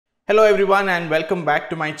Hello everyone and welcome back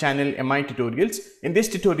to my channel MiTutorials. In this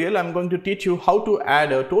tutorial, I'm going to teach you how to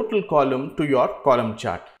add a total column to your column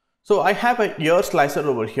chart. So I have a year slicer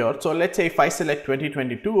over here. So let's say if I select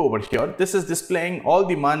 2022 over here, this is displaying all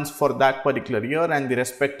the months for that particular year and the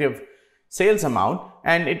respective sales amount.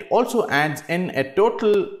 And it also adds in a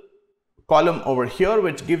total column over here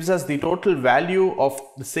which gives us the total value of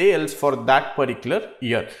the sales for that particular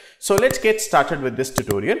year. So let's get started with this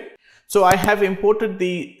tutorial. So I have imported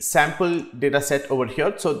the sample data set over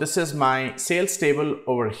here. So this is my sales table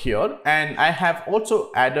over here, and I have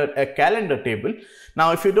also added a calendar table.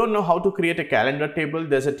 Now, if you don't know how to create a calendar table,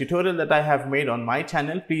 there's a tutorial that I have made on my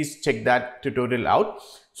channel. Please check that tutorial out.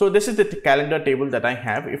 So this is the calendar table that I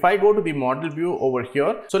have. If I go to the model view over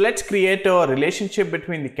here, so let's create a relationship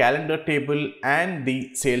between the calendar table and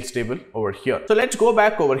the sales table over here. So let's go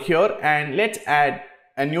back over here and let's add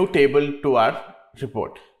a new table to our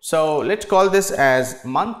report. So let's call this as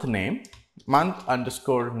month name, month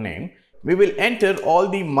underscore name. We will enter all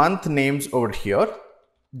the month names over here,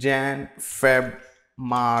 Jan, Feb,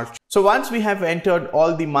 March. So once we have entered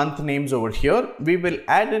all the month names over here, we will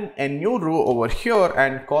add in a new row over here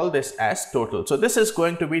and call this as total. So this is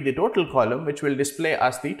going to be the total column which will display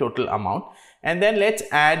us the total amount. And then let's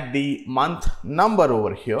add the month number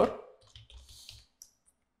over here.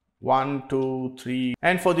 1, 2, 3,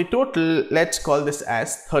 and for the total, let's call this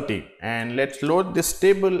as 30, and let's load this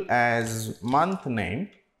table as month name,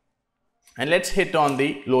 and let's hit on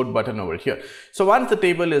the load button over here. So once the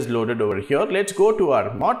table is loaded over here, let's go to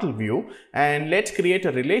our model view and let's create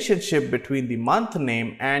a relationship between the month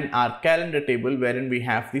name and our calendar table, wherein we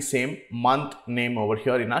have the same month name over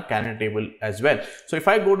here in our calendar table as well. So if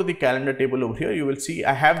I go to the calendar table over here, you will see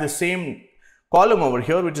I have the same column over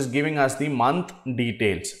here which is giving us the month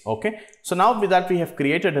details. Okay, so now with that we have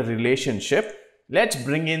created a relationship. Let's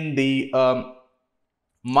bring in the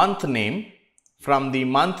month name from the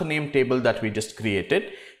month name table that we just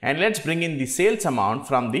created, and let's bring in the sales amount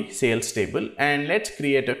from the sales table, and let's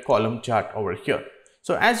create a column chart over here.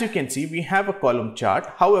 So as you can see, we have a column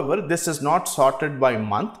chart. However, this is not sorted by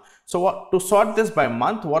month. So to sort this by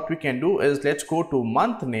month, what we can do is let's go to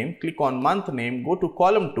month name, click on month name, go to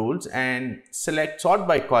column tools and select sort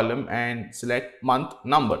by column and select month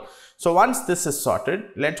number. So once this is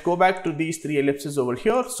sorted, let's go back to these three ellipses over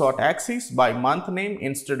here, sort axis by month name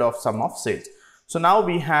instead of sum of sales. So now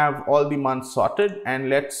we have all the months sorted, and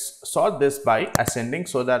let's sort this by ascending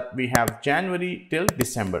so that we have January till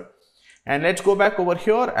December. And let's go back over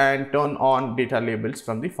here and turn on data labels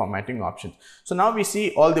from the formatting options. So now we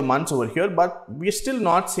see all the months over here, but we're still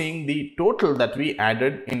not seeing the total that we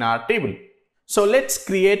added in our table. So let's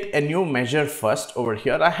create a new measure first over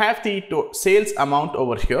here. I have the sales amount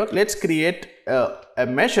over here. Let's create a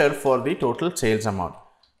measure for the total sales amount.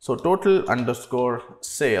 So total underscore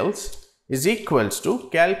sales is equals to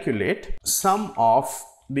calculate sum of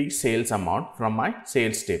the sales amount from my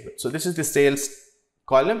sales table. So this is the sales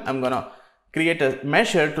column. I'm going to create a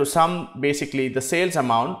measure to sum basically the sales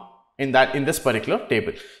amount in this particular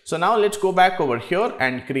table. So now let's go back over here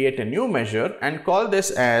and create a new measure and call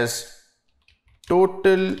this as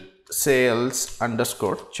total sales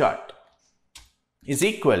underscore chart is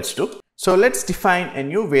equals to. So let's define a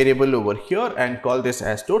new variable over here and call this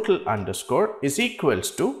as total underscore is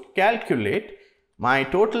equals to calculate my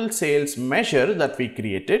total sales measure that we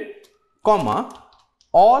created, comma,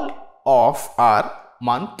 all of our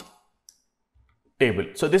month table.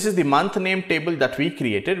 So this is the month name table that we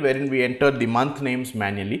created, wherein we entered the month names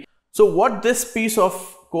manually. So what this piece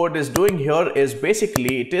of code is doing here is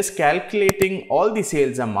basically it is calculating all the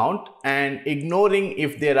sales amount and ignoring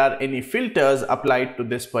if there are any filters applied to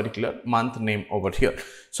this particular month name over here.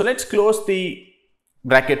 So let's close the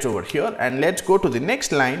brackets over here and let's go to the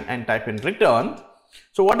next line and type in return.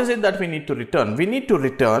 So what is it that we need to return? We need to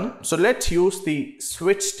return. So let's use the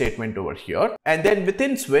switch statement over here, and then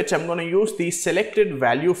within switch I'm going to use the selected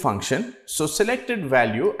value function. So selected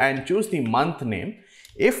value and choose the month name.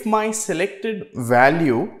 If my selected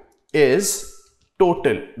value is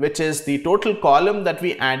total, which is the total column that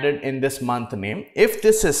we added in this month name, if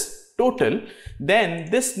this is total, then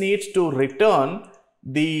this needs to return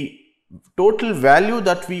the total value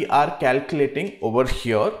that we are calculating over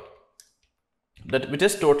here, which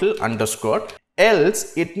is total underscore,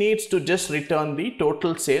 else it needs to just return the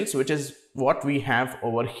total sales, which is what we have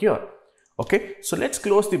over here. Okay, so let's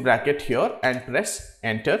close the bracket here and press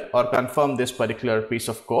enter or confirm this particular piece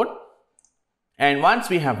of code. And once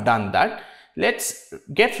we have done that, let's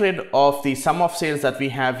get rid of the sum of sales that we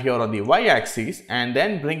have here on the y axis and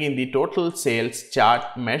then bring in the total sales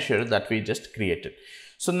chart measure that we just created.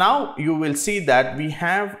 So now you will see that we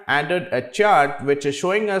have added a chart which is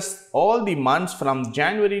showing us all the months from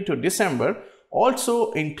January to December,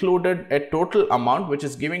 also included a total amount which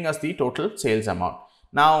is giving us the total sales amount.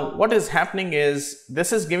 Now what is happening is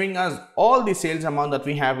this is giving us all the sales amount that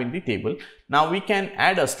we have in the table. Now we can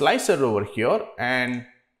add a slicer over here, and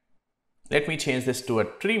let me change this to a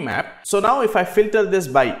tree map. So now if I filter this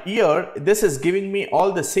by year, this is giving me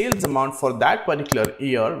all the sales amount for that particular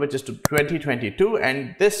year, which is to 2022,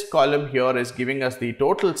 and this column here is giving us the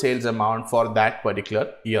total sales amount for that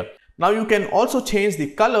particular year. Now you can also change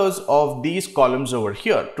the colors of these columns over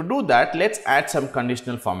here. To do that, let's add some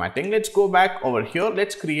conditional formatting. Let's go back over here.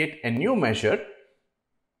 Let's create a new measure.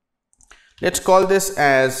 Let's call this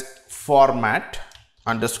as format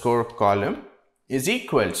underscore column is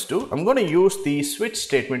equals to, I'm going to use the switch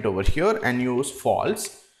statement over here and use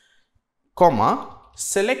false, comma,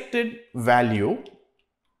 selected value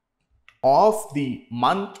of the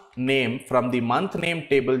month name from the month name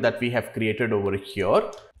table that we have created over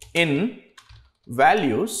here in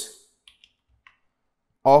values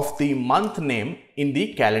of the month name in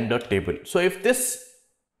the calendar table. So if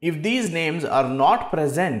these names are not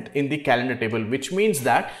present in the calendar table, which means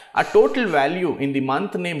that a total value in the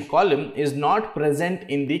month name column is not present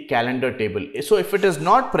in the calendar table. So if it is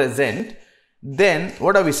not present, then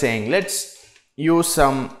what are we saying? Let's use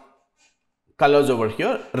some colors over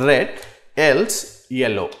here, red, else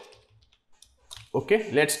yellow. Okay,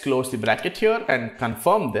 let's close the bracket here and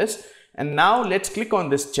confirm this. And now let's click on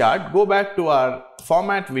this chart, go back to our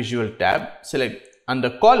format visual tab, select under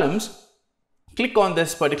columns, click on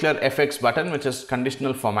this particular FX button, which is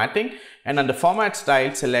conditional formatting, and under format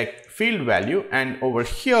style select field value, and over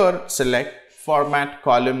here select format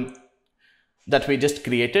column that we just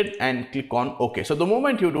created and click on OK. So the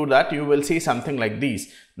moment you do that, you will see something like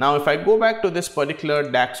these. Now if I go back to this particular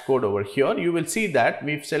DAX code over here, you will see that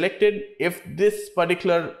we've selected if this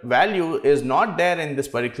particular value is not there in this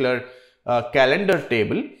particular calendar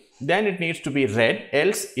table, then it needs to be red,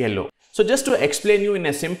 else yellow. So just to explain you in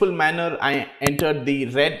a simple manner, I entered the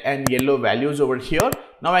red and yellow values over here.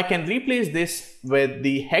 Now I can replace this with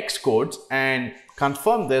the hex codes and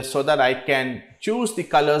confirm this so that I can choose the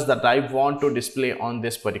colors that I want to display on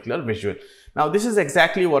this particular visual. Now this is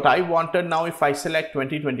exactly what I wanted. Now if I select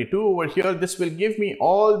 2022 over here, this will give me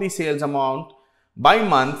all the sales amount by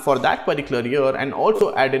month for that particular year, and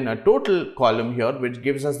also add in a total column here which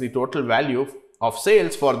gives us the total value of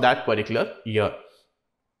sales for that particular year.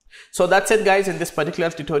 So that's it guys in this particular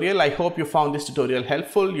tutorial. I hope you found this tutorial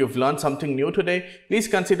helpful. You've learned something new today. Please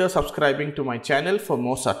consider subscribing to my channel for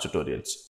more such tutorials.